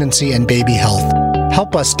for pregnancy and baby health.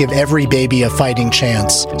 Help us give every baby a fighting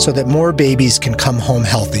chance so that more babies can come home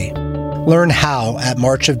healthy. Learn how at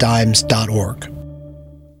marchofdimes.org.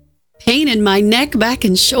 Pain in my neck, back,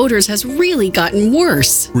 and shoulders has really gotten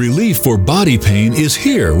worse. Relief for body pain is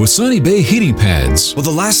here with Sunny Bay heating pads. Well, the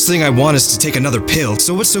last thing I want is to take another pill,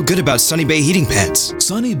 so what's so good about Sunny Bay heating pads?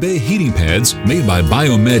 Sunny Bay heating pads, made by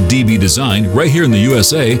Biomed DB Design right here in the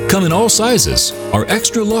USA, come in all sizes. Our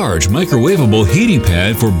extra large microwavable heating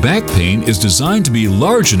pad for back pain is designed to be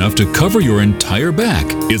large enough to cover your entire back.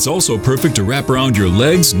 It's also perfect to wrap around your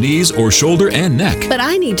legs, knees, or shoulder and neck. But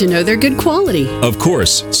I need to know they're good quality. Of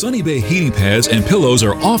course, Sunny Bay heating pads and pillows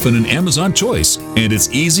are often an Amazon choice, and it's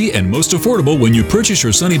easy and most affordable when you purchase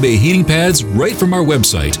your Sunny Bay heating pads right from our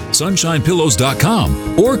website,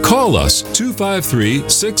 sunshinepillows.com, or call us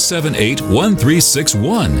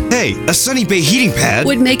 253-678-1361. Hey, a Sunny Bay heating pad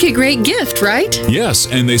would make a great gift, right? Yes,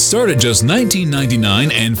 and they start at just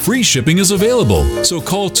 $19.99 and free shipping is available. So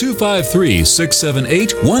call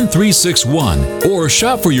 253-678-1361 or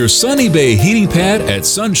shop for your Sunny Bay heating pad at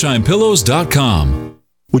sunshinepillows.com.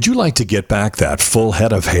 Would you like to get back that full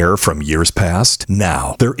head of hair from years past?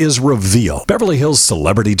 Now, there is Reveal. Beverly Hills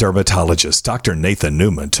celebrity dermatologist Dr. Nathan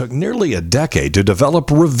Newman took nearly a decade to develop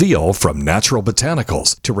Reveal from natural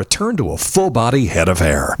botanicals to return to a full-body head of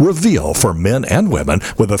hair. Reveal for men and women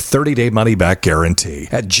with a 30-day money-back guarantee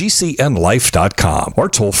at gcnlife.com or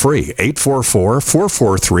toll free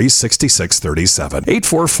 844-443-6637.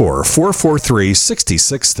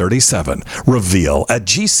 844-443-6637. Reveal at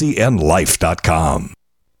gcnlife.com.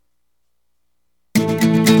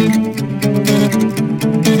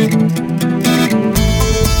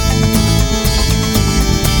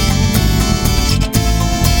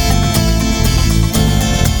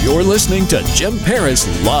 You're listening to Jim Paris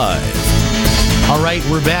Live. All right,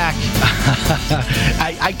 we're back.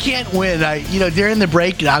 I can't win. During the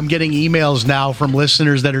break, I'm getting emails now from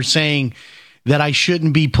listeners that are saying that I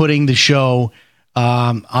shouldn't be putting the show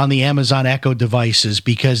on the Amazon Echo devices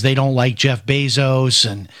because they don't like Jeff Bezos,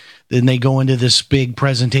 and then they go into this big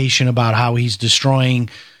presentation about how he's destroying,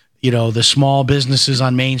 the small businesses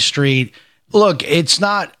on Main Street. Look, it's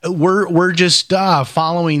not. We're just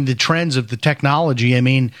following the trends of the technology. I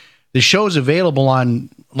mean, the show's available on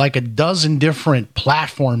like a dozen different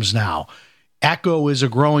platforms now. Echo is a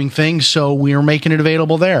growing thing, so we are making it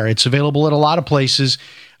available there. It's available at a lot of places.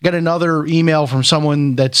 I got another email from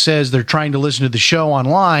someone that says they're trying to listen to the show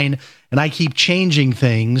online, and I keep changing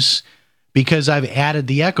things because I've added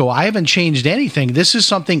the Echo. I haven't changed anything. This is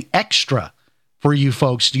something extra for you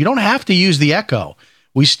folks. You don't have to use the Echo.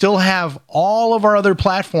 We still have all of our other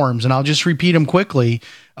platforms, and I'll just repeat them quickly.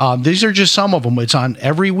 These are just some of them. It's on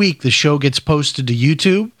every week. The show gets posted to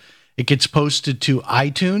YouTube. It gets posted to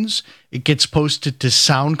iTunes. It gets posted to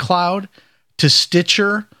SoundCloud, to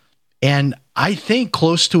Stitcher, and I think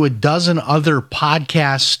close to a dozen other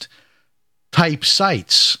podcast type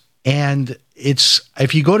sites. And it's,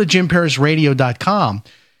 if you go to jimparisradio.com,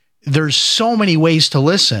 there's so many ways to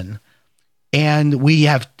listen. And we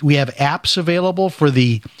have apps available for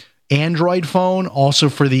the Android phone, also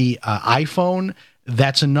for the iPhone.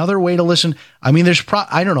 That's another way to listen. I mean, there's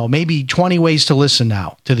maybe 20 ways to listen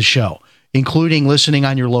now to the show, including listening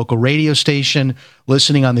on your local radio station,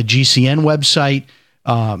 listening on the GCN website,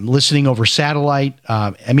 listening over satellite.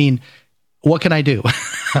 I mean, what can I do?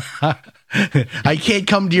 I can't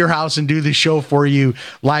come to your house and do the show for you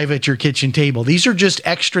live at your kitchen table. These are just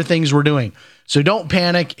extra things we're doing. So don't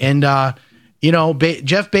panic. And,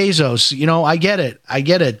 Jeff Bezos, I get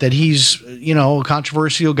it that he's, a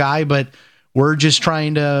controversial guy, but we're just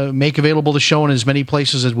trying to make available the show in as many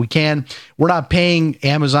places as we can. We're not paying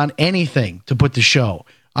Amazon anything to put the show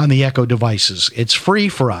on the Echo devices. It's free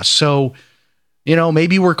for us. So,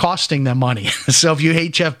 maybe we're costing them money. So if you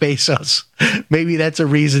hate Jeff Bezos, maybe that's a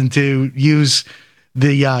reason to use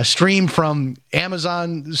the stream from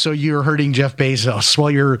Amazon. So you're hurting Jeff Bezos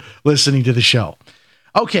while you're listening to the show.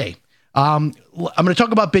 Okay. I'm going to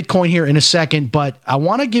talk about Bitcoin here in a second, but I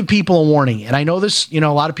want to give people a warning. And I know this, a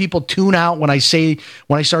lot of people tune out when I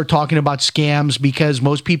start talking about scams because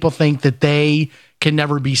most people think that they can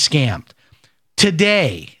never be scammed.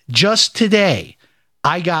 Just today,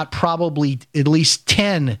 I got probably at least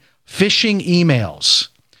 10 phishing emails.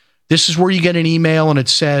 This is where you get an email and it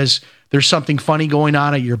says there's something funny going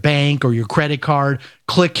on at your bank or your credit card.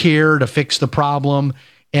 Click here to fix the problem.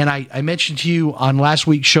 And I mentioned to you on last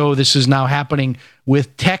week's show, this is now happening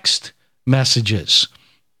with text messages.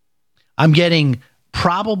 I'm getting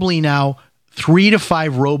probably now 3 to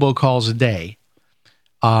 5 robocalls a day.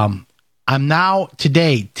 I'm I'm now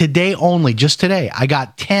today only, just today, I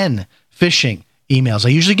got 10 phishing emails. I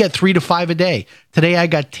usually get 3 to 5 a day. Today I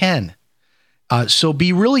got 10. So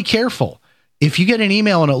be really careful. If you get an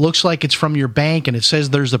email and it looks like it's from your bank and it says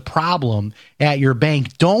there's a problem at your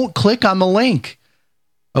bank, don't click on the link.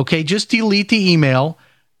 Okay, just delete the email,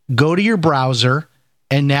 go to your browser,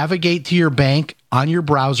 and navigate to your bank on your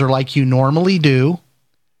browser like you normally do,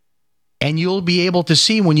 and you'll be able to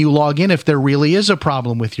see when you log in if there really is a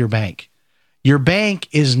problem with your bank. Your bank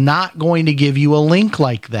is not going to give you a link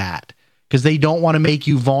like that because they don't want to make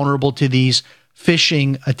you vulnerable to these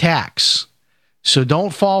phishing attacks. So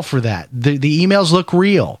don't fall for that. The emails look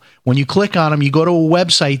real. When you click on them, you go to a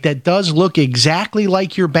website that does look exactly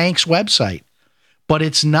like your bank's website, but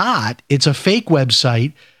it's not. It's a fake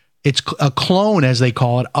website. It's a clone, as they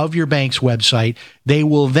call it, of your bank's website. They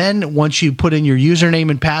will then, once you put in your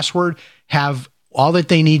username and password, have all that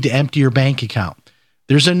they need to empty your bank account.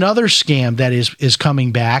 There's another scam that is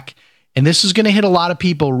coming back, and this is going to hit a lot of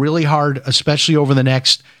people really hard, especially over the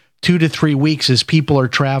next 2 to 3 weeks as people are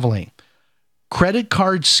traveling. Credit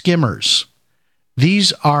card skimmers.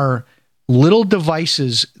 These are little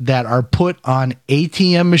devices that are put on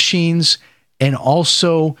ATM machines and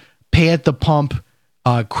also pay at the pump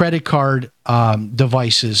credit card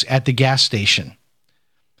devices at the gas station.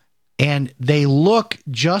 And they look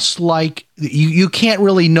just like, you can't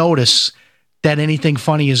really notice that anything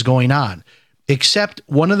funny is going on. Except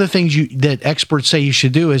one of the things that experts say you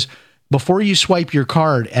should do is before you swipe your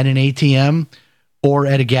card at an ATM or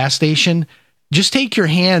at a gas station, just take your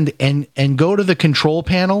hand and go to the control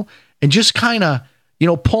panel and just kind of,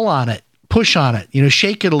 pull on it, push on it,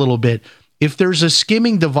 shake it a little bit. If there's a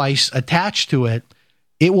skimming device attached to it,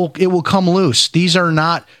 it will come loose. These are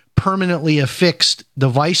not permanently affixed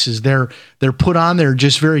devices. They're put on there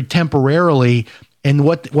just very temporarily. And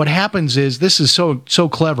what happens is, this is so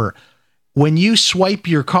clever. When you swipe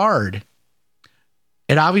your card,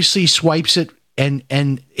 it obviously swipes it and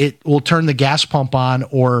it will turn the gas pump on,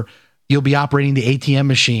 or you'll be operating the ATM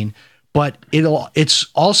machine, but it's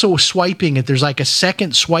also swiping it. There's like a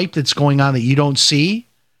second swipe that's going on that you don't see.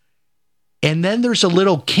 And then there's a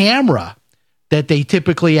little camera that they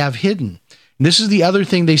typically have hidden. And this is the other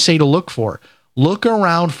thing they say to look for. Look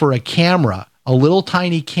around for a camera, a little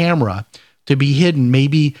tiny camera to be hidden,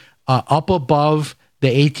 maybe up above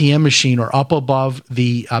the ATM machine or up above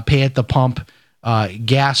the pay at the pump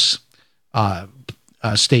gas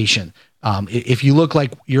station. If you look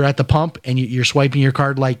like you're at the pump and you're swiping your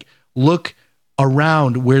card, look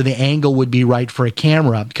around where the angle would be right for a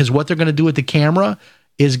camera, because what they're going to do with the camera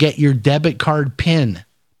is get your debit card PIN,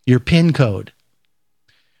 your PIN code,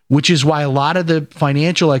 which is why a lot of the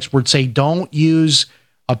financial experts say don't use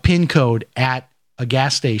a PIN code at a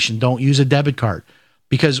gas station. Don't use a debit card,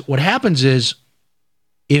 because what happens is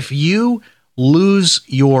if you lose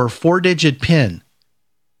your 4-digit PIN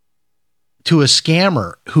to a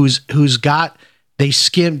scammer who's got, they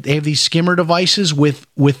have these skimmer devices with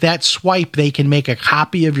that swipe, they can make a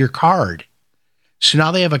copy of your card. So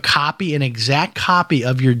now they have an exact copy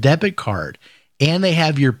of your debit card, and they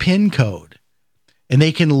have your PIN code, and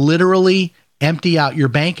they can literally empty out your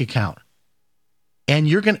bank account. And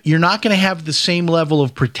you're not going to have the same level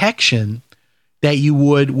of protection that you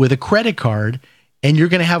would with a credit card, and you're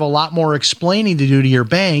going to have a lot more explaining to do to your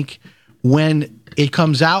bank when it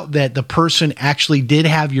comes out that the person actually did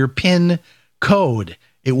have your PIN code.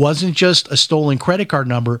 It wasn't just a stolen credit card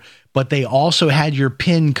number, but they also had your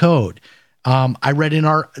PIN code. I read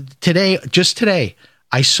just today,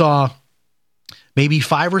 I saw maybe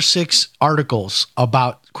 5 or 6 articles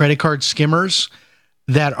about credit card skimmers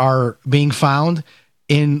that are being found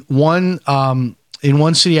in one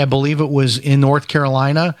city. I believe it was in North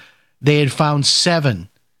Carolina. They had found seven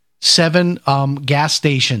gas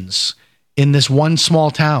stations in this one small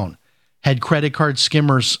town had credit card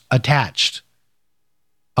skimmers attached.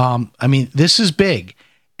 This is big.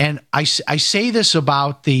 And I say this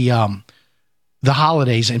about the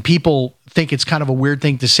holidays, and people think it's kind of a weird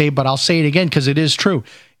thing to say, but I'll say it again because it is true.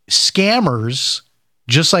 Scammers,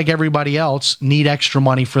 just like everybody else, need extra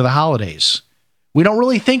money for the holidays. We don't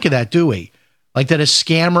really think of that, do we? Like that a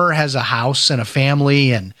scammer has a house and a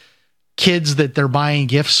family and kids that they're buying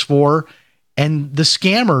gifts for, and the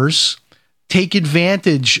scammers take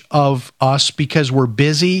advantage of us because we're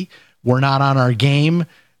busy, we're not on our game.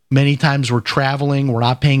 Many times we're traveling, we're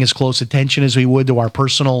not paying as close attention as we would to our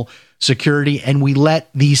personal security, and we let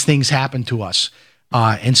these things happen to us.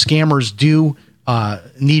 And scammers do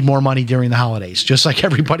need more money during the holidays, just like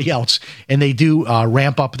everybody else, and they do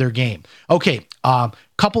ramp up their game. Okay,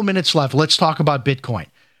 couple minutes left. Let's talk about Bitcoin.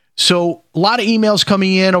 So a lot of emails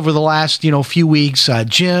coming in over the last, few weeks.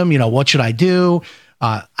 Jim, what should I do?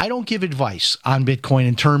 I don't give advice on Bitcoin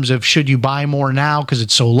in terms of should you buy more now because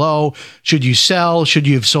it's so low? Should you sell? Should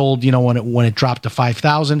you have sold, when it dropped to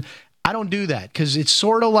 5,000? I don't do that because it's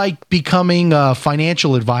sort of like becoming a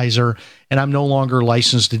financial advisor, and I'm no longer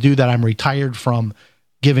licensed to do that. I'm retired from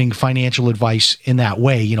giving financial advice in that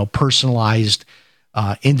way, personalized,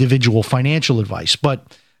 individual financial advice.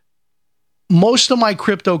 But most of my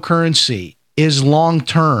cryptocurrency is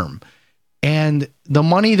long-term. And the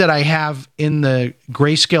money that I have in the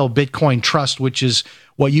Grayscale Bitcoin Trust, which is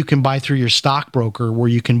what you can buy through your stockbroker, where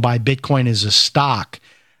you can buy Bitcoin as a stock,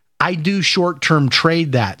 I do short-term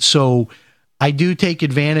trade that. So I do take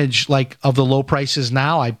advantage of the low prices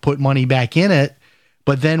now. I put money back in it,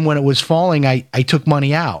 but then when it was falling, I took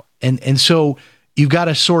money out. And so you've got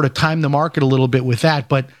to sort of time the market a little bit with that.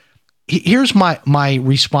 But here's my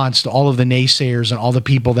response to all of the naysayers and all the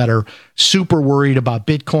people that are super worried about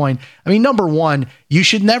Bitcoin. I mean, number one, you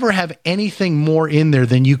should never have anything more in there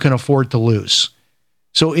than you can afford to lose.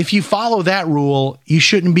 So if you follow that rule, you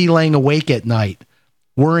shouldn't be laying awake at night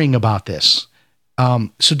worrying about this.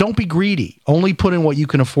 So don't be greedy. Only put in what you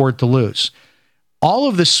can afford to lose. All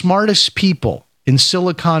of the smartest people in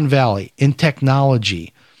Silicon Valley, in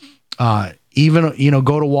technology, even,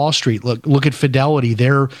 go to Wall Street, look at Fidelity.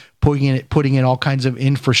 They're putting in all kinds of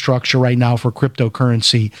infrastructure right now for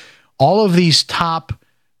cryptocurrency. All of these top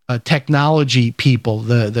technology people,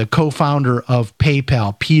 the co-founder of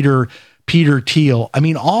PayPal, Peter Thiel. I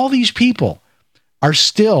mean, all these people are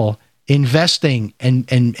still investing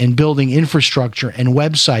and building infrastructure and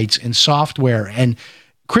websites and software and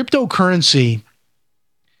cryptocurrency.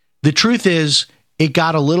 The truth is, it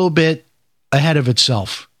got a little bit ahead of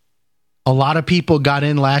itself. A lot of people got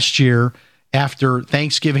in last year after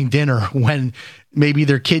Thanksgiving dinner when maybe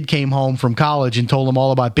their kid came home from college and told them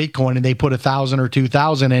all about Bitcoin, and they put 1,000 or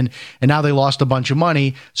 2,000 in, and now they lost a bunch of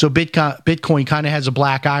money. So Bitcoin kind of has a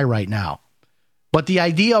black eye right now. But the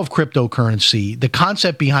idea of cryptocurrency, the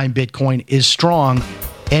concept behind Bitcoin is strong,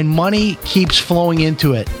 and money keeps flowing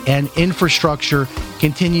into it, and infrastructure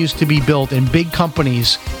continues to be built, and big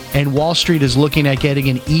companies, and Wall Street is looking at getting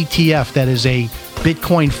an ETF that is a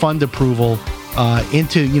Bitcoin fund approval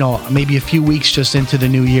into, maybe a few weeks just into the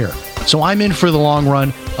new year. So I'm in for the long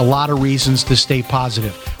run. A lot of reasons to stay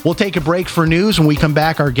positive. We'll take a break for news. When we come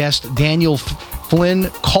back, our guest, Daniel Flynn,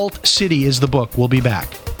 Cult City is the book. We'll be back.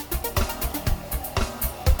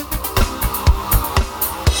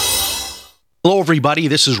 Hello, everybody.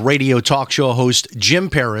 This is radio talk show host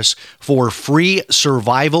Jim Paris for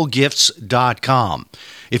FreeSurvivalGifts.com.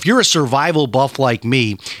 If you're a survival buff like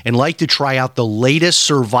me and like to try out the latest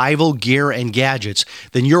survival gear and gadgets,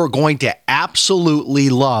 then you're going to absolutely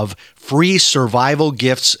love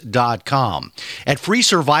FreeSurvivalGifts.com. At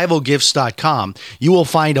FreeSurvivalGifts.com, you will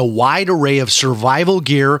find a wide array of survival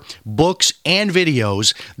gear, books, and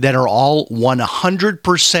videos that are all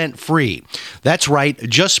 100% free. That's right,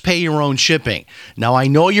 just pay your own shipping. Now, I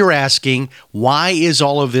know you're asking, why is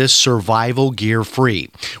all of this survival gear free?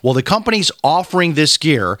 Well, the companies offering this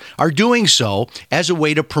gear are doing so as a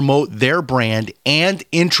way to promote their brand and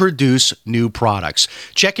introduce new products.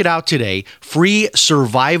 Check it out today,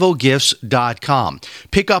 FreeSurvivalGifts.com.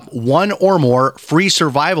 Pick up one or more free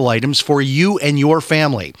survival items for you and your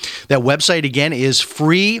family. That website again is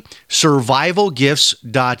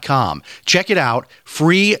FreeSurvivalGifts.com. Check it out,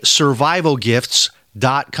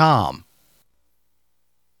 FreeSurvivalGifts.com.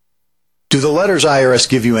 Do the letters IRS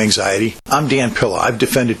give you anxiety? I'm Dan Pilla. I've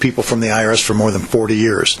defended people from the IRS for more than 40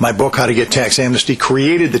 years. My book, How to Get Tax Amnesty,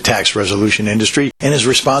 created the tax resolution industry and is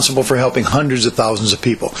responsible for helping hundreds of thousands of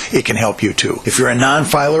people. It can help you too. If you're a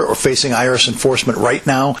non-filer or facing IRS enforcement right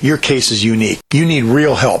now, your case is unique. You need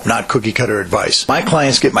real help, not cookie-cutter advice. My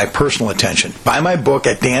clients get my personal attention. Buy my book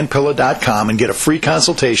at danpilla.com and get a free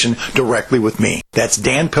consultation directly with me. That's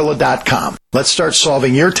danpilla.com. Let's start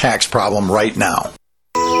solving your tax problem right now.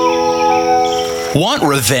 Want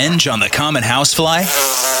revenge on the common housefly?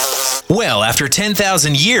 Well, after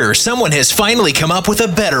 10,000 years, someone has finally come up with a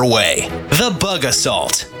better way. The Bug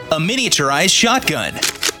Assault, a miniaturized shotgun,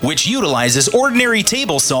 which utilizes ordinary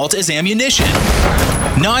table salt as ammunition.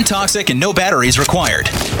 Non-toxic and no batteries required.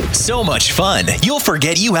 So much fun, you'll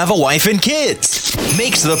forget you have a wife and kids.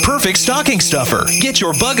 Makes the perfect stocking stuffer. Get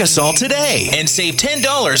your Bug Assault today and save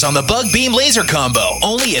 $10 on the Bug Beam Laser Combo,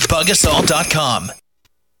 only at bugassault.com.